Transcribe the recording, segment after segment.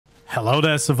Hello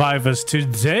there, survivors.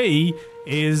 Today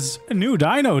is a new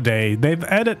dino day. They've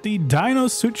added the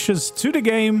Deinosuchus to the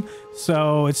game,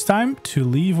 so it's time to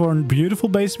leave our beautiful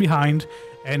base behind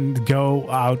and go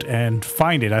out and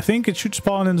find it. I think it should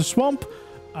spawn in the swamp.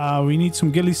 We need some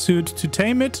ghillie suit to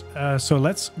tame it, so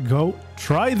let's go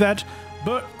try that.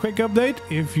 But quick update,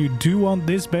 if you do want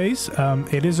this base,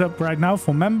 it is up right now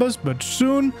for members, but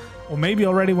soon, or maybe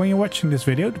already when you're watching this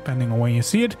video, depending on when you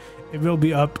see it, it will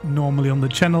be up normally on the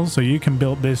channel, so you can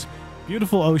build this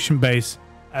beautiful ocean base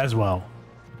as well.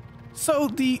 So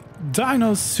the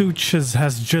Deinosuchus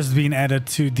has just been added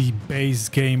to the base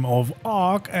game of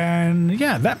ARK, and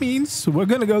yeah, that means we're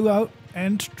gonna go out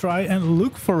and try and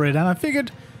look for it. And I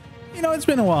figured, you know, it's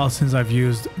been a while since I've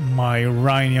used my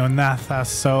Rhinonathas,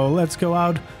 so let's go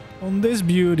out on this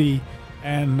beauty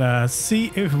and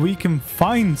see if we can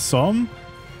find some.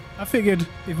 I figured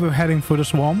if we're heading for the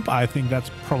swamp, I think that's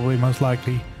probably most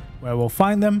likely where we'll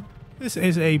find them. This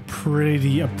is a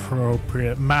pretty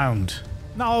appropriate mount.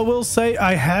 Now, I will say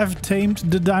I have tamed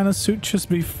the Deinosuchus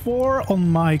before on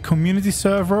my community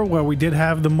server where we did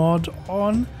have the mod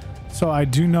on. So I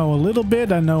do know a little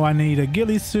bit. I know I need a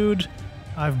ghillie suit.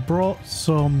 I've brought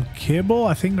some kibble.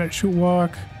 I think that should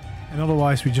work. And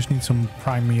otherwise we just need some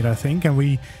prime meat, I think. And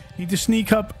we need to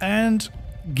sneak up and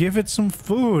give it some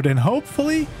food. And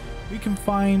hopefully we can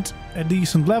find a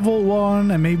decent level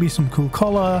one and maybe some cool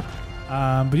color.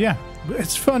 But yeah,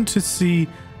 it's fun to see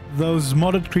those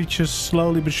modded creatures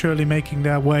slowly but surely making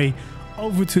their way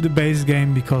over to the base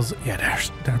game, because yeah,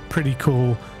 they're pretty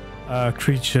cool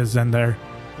creatures, and they're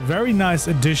very nice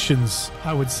additions,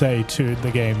 I would say, to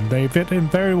the game. They fit in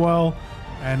very well,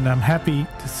 and I'm happy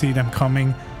to see them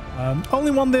coming.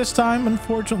 Only one this time,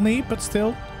 unfortunately, but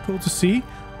still cool to see.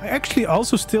 I actually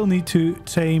also still need to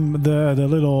tame the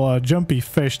little jumpy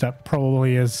fish that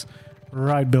probably is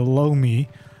right below me.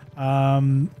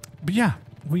 But yeah,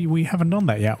 we haven't done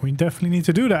that yet. We definitely need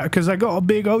to do that, because I got a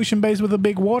big ocean base with a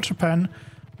big water pen.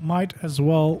 Might as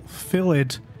well fill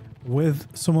it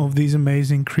with some of these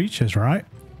amazing creatures, right?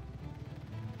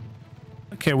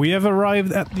 Okay, we have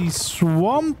arrived at the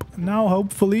swamp. Now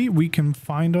hopefully we can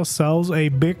find ourselves a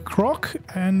big croc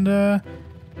and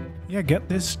yeah, get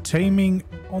this taming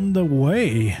on the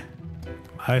way.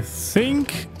 I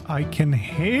think I can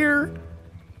hear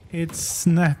it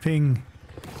snapping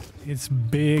its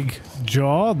big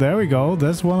jaw. There we go.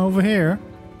 There's one over here.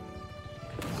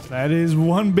 That is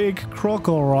one big croc,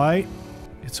 all right.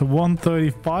 It's a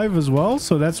 135 as well,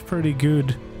 so that's pretty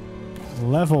good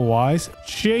level wise.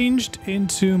 Changed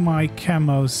into my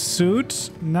camo suit.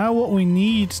 Now what we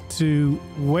need to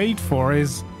wait for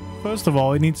is, first of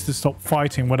all, it needs to stop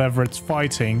fighting whatever it's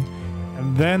fighting,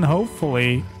 and then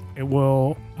hopefully it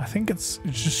will, I think it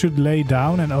just should lay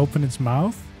down and open its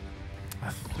mouth. I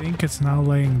think it's now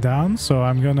laying down, so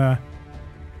I'm gonna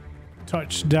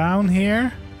touch down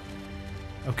here.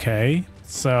 Okay,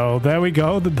 so there we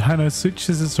go. The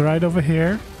Deinosuchus is right over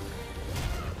here.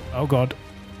 Oh god.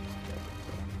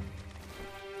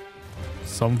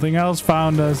 Something else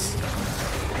found us.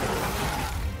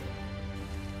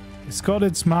 It's got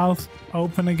its mouth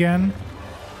open again.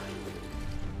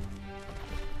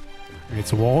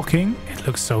 It's walking. It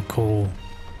looks so cool.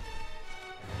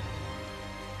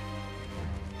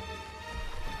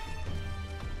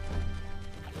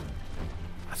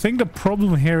 I think the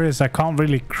problem here is I can't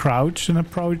really crouch and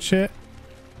approach it.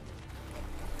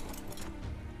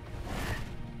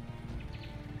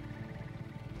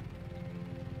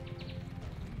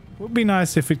 Would be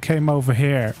nice if it came over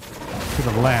here to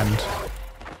the land.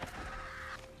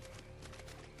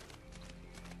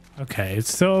 Okay,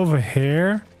 it's still over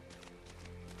here.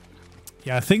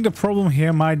 Yeah, I think the problem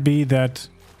here might be that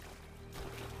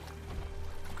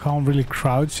I can't really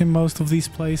crouch in most of these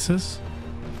places.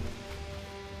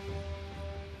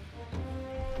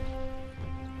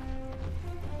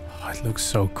 Oh, it looks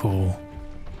so cool.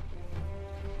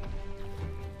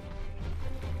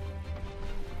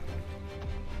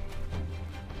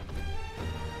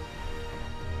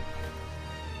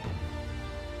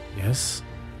 Yes.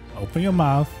 Open your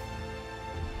mouth.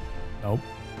 Nope.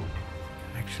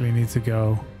 Actually need to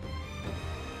go.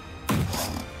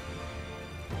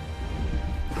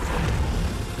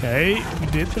 Okay, we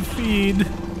did the feed.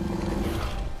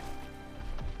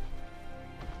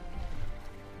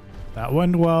 That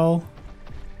went well.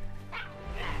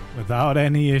 Without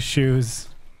any issues.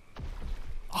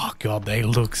 Oh god, they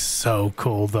look so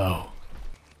cool though.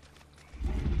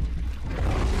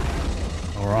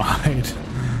 Alright.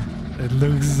 It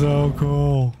looks so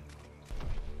cool.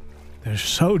 They're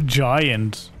so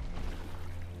giant.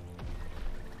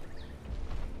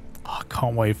 Oh, I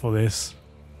can't wait for this.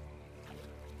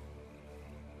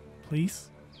 please.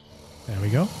 There we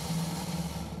go.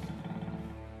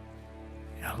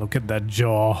 Yeah, look at that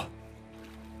jaw.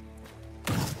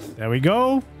 There we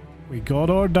go. We got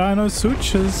our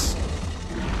Deinosuchus.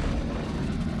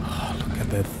 Oh, look at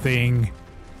that thing.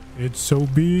 It's so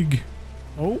big.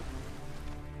 Oh.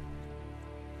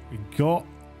 We got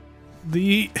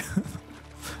the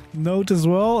note as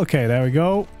well. Okay, there we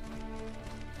go.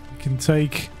 We can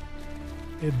take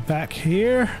it back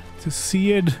here to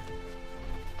see it.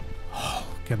 Oh,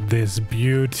 look at this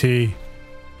beauty.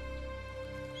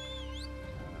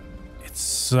 It's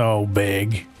so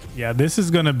big. Yeah, this is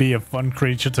gonna be a fun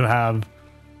creature to have.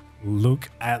 Look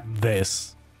at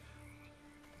this.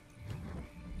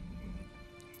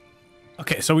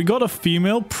 Okay, so we got a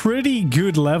female, pretty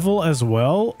good level as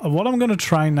well. What I'm gonna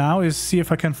try now is see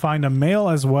if I can find a male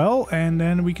as well, and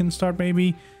then we can start maybe,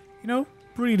 you know,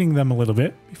 breeding them a little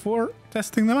bit before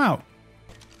testing them out.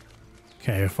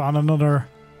 Okay, I found another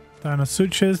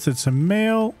Deinosuchus. It's a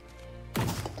male.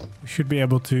 We should be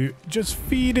able to just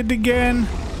feed it again.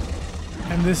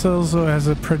 And this also has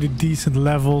a pretty decent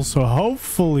level, so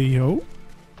hopefully,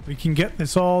 we can get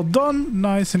this all done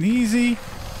nice and easy.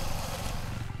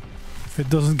 If it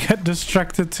doesn't get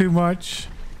distracted too much.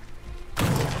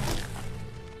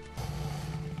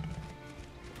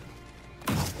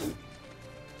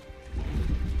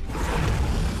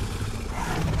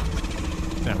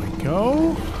 There we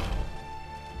go.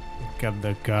 Look at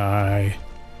the guy.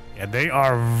 Yeah, they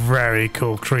are very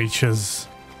cool creatures.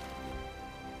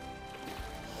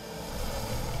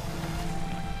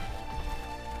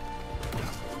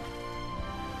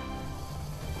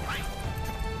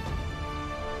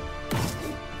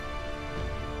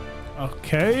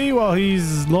 Okay, well,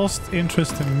 he's lost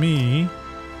interest in me.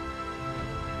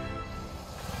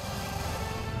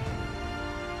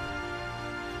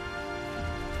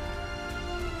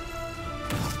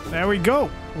 There we go.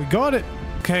 We got it.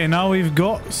 Okay, now we've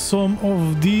got some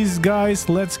of these guys.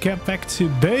 Let's get back to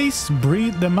base,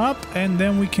 breed them up, and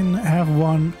then we can have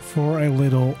one for a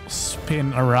little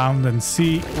spin around and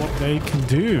see what they can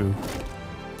do.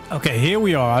 Okay, here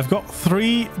we are. I've got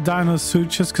 3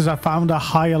 Deinosuchus because I found a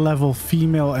higher level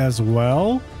female as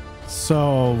well.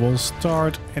 So we'll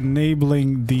start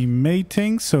enabling the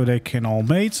mating so they can all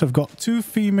mate. So I've got 2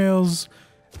 females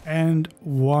and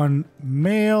 1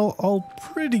 male, all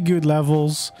pretty good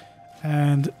levels.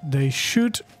 And they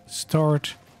should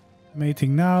start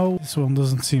mating now. This one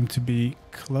doesn't seem to be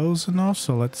close enough,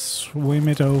 so let's swim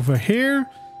it over here.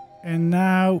 And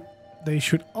now they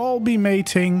should all be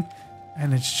mating.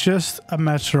 And it's just a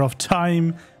matter of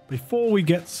time before we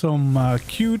get some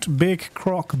cute big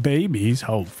croc babies,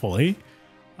 hopefully.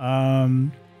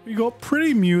 We got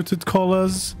pretty muted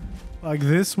colors. Like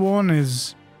this one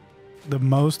is the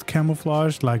most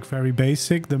camouflaged, like very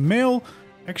basic. The male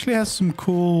actually has some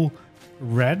cool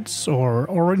reds or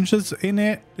oranges in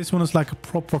it. This one is like a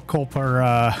proper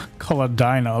copper colored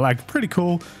dino, like pretty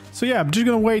cool. So yeah, I'm just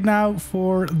gonna wait now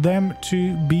for them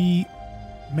to be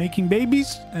making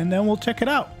babies and then we'll check it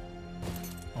out.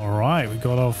 All right, we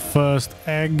got our first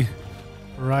egg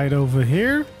right over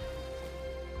here.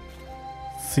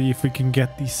 See if we can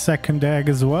get the second egg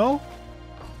as well.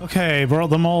 Okay, brought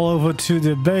them all over to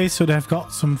the base so they've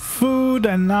got some food,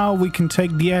 and now we can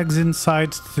take the eggs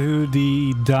inside to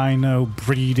the dino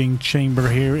breeding chamber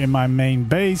here in my main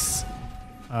base.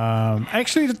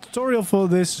 Actually, the tutorial for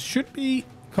this should be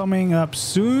coming up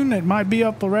soon. It might be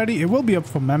up already. It will be up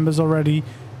for members already.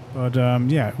 But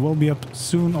yeah, it will be up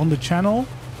soon on the channel.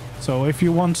 So if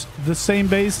you want the same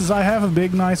base as I have, a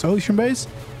big nice ocean base,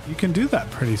 you can do that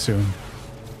pretty soon.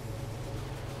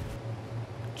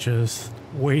 Just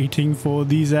waiting for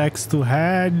these eggs to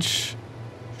hatch.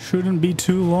 Shouldn't be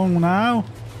too long now.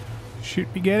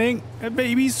 Should be getting a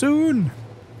baby soon.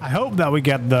 I hope that we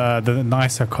get the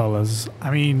nicer colors.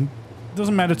 I mean, it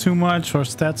doesn't matter too much for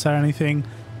stats or anything.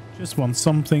 Just want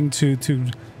something to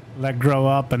let grow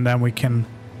up, and then we can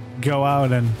go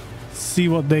out and see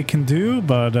what they can do.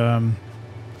 But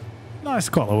nice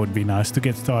color would be nice to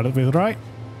get started with, right?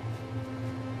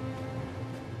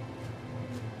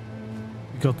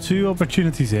 We got 2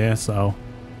 opportunities here, so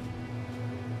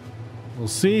we'll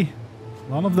see.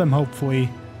 One of them hopefully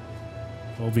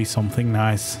will be something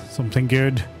nice, something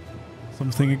good,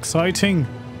 something exciting.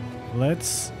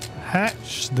 Let's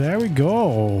hatch. There we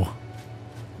go.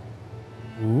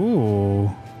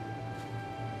 Ooh.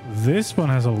 This one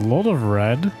has a lot of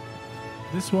red.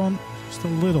 This one, just a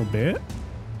little bit.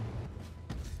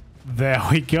 There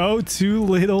we go. 2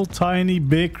 little tiny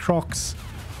big crocs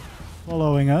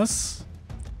following us.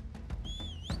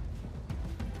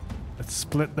 Let's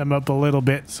split them up a little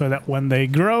bit so that when they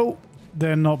grow,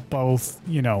 they're not both,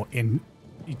 you know, in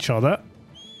each other.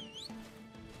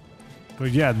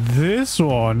 But yeah, this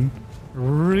one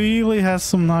really has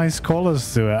some nice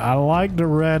colors to it. I like the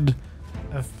red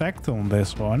effect on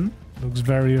this one. Looks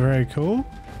very, very cool.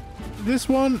 This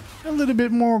one, a little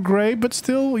bit more gray, but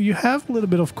still you have a little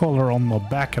bit of color on the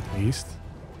back at least.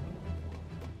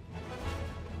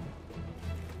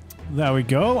 There we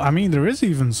go. I mean, there is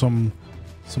even some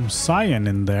cyan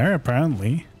in there,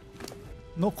 apparently.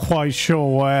 Not quite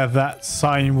sure where that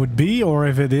cyan would be or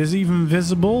if it is even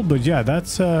visible. But yeah,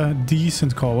 that's a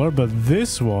decent color. But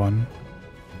this one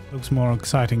looks more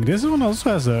exciting. This one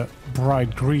also has a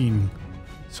bright green.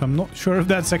 So I'm not sure if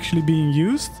that's actually being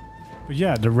used. But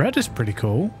yeah, the red is pretty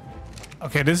cool.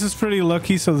 Okay, this is pretty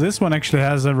lucky. So this one actually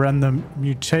has a random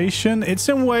mutation. It's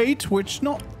in weight, which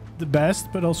not the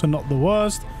best, but also not the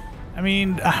worst. I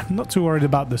mean, I'm not too worried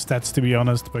about the stats, to be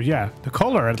honest. But yeah, the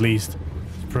color at least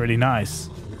is pretty nice.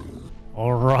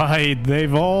 All right,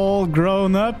 they've all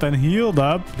grown up and healed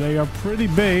up. They are pretty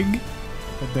big,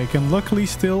 but they can luckily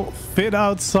still fit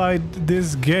outside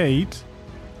this gate.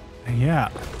 And yeah,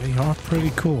 they are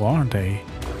pretty cool, aren't they?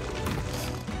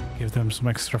 Give them some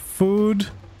extra food.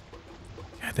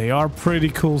 Yeah, they are pretty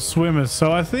cool swimmers.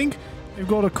 So I think they've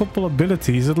got a couple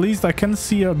abilities. At least I can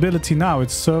see an ability now.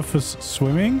 It's surface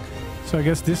swimming. So I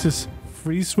guess this is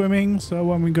free swimming. So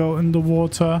when we go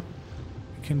underwater,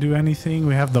 we can do anything.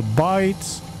 We have the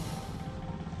bite.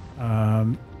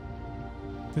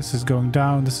 This is going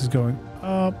down. This is going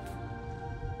up.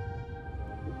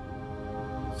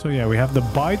 So yeah, we have the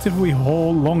bite if we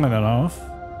hold long enough.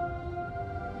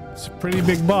 It's a pretty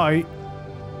big bite.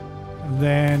 And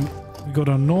then we got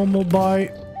a normal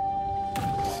bite.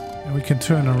 And we can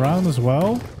turn around as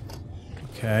well.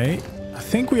 Okay. I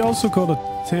think we also got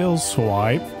a tail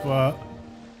swipe, but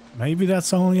maybe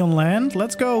that's only on land.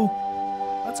 Let's go.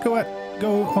 Let's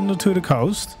go on to the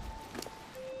coast.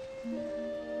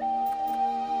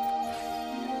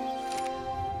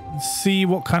 See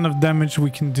what kind of damage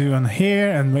we can do on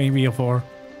here, and maybe if our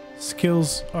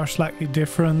skills are slightly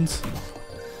different.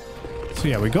 So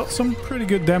yeah, we got some pretty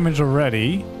good damage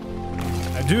already.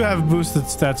 I do have boosted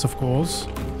stats, of course.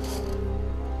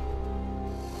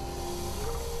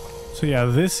 So yeah,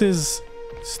 this is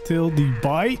still the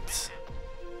bite.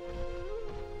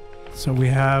 So we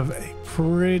have a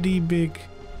pretty big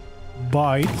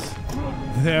bite.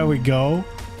 There we go.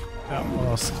 That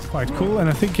was quite cool. And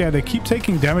I think, yeah, they keep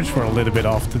taking damage for a little bit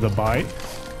after the bite.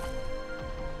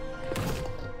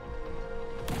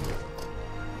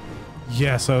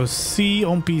 Yeah, so C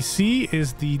on PC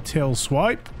is the tail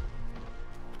swipe.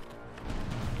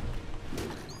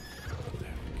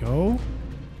 There we go. Oh,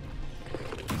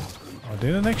 I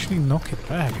didn't actually knock it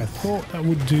back. I thought that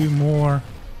would do more.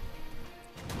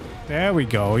 There we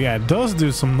go. Yeah, it does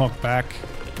do some knockback.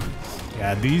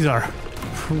 Yeah, these are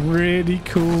pretty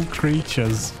cool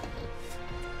creatures.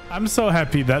 I'm so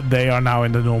happy that they are now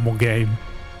in the normal game.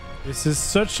 This is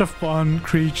such a fun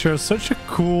creature, such a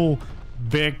cool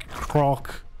big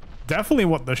croc. Definitely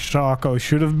what the Sharko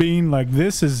should have been. Like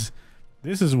this is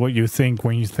what you think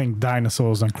when you think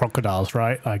dinosaurs and crocodiles,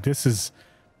 right? Like this is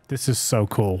so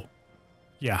cool.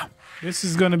 Yeah, this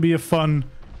is gonna be a fun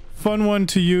one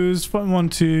to use, fun one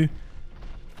to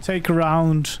take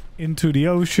around into the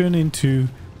ocean, into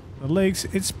the lakes.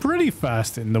 It's pretty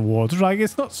fast in the water. Like,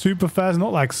 it's not super fast,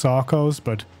 not like Sarkos,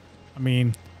 but I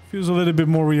mean, feels a little bit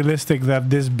more realistic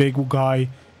that this big guy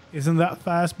isn't that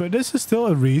fast, but this is still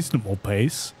a reasonable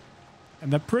pace.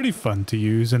 And they're pretty fun to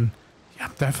use. And yeah,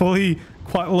 I'm definitely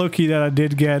quite lucky that I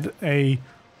did get a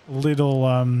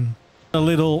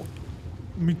little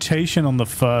mutation on the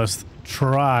first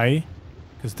try,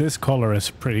 because this color is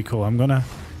pretty cool. I'm gonna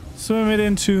swim it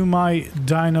into my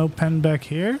dino pen back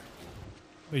here.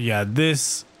 But yeah,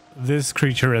 this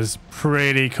creature is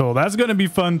pretty cool. That's gonna be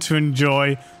fun to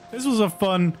enjoy. This was a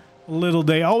fun little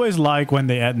day. I always like when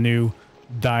they add new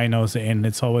dinos in.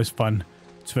 It's always fun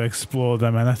to explore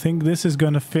them, and I think this is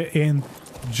gonna fit in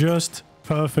just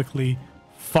perfectly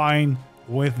fine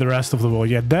with the rest of the world.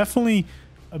 Yeah, definitely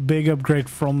a big upgrade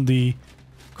from the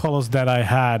colors that I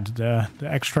had. The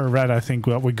extra red, I think,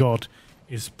 what we got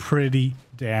is pretty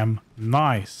damn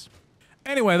nice.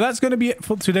 Anyway, that's going to be it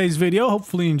for today's video.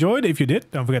 Hopefully you enjoyed. If you did,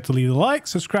 don't forget to leave a like,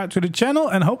 subscribe to the channel,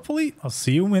 and hopefully I'll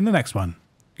see you in the next one.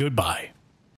 Goodbye.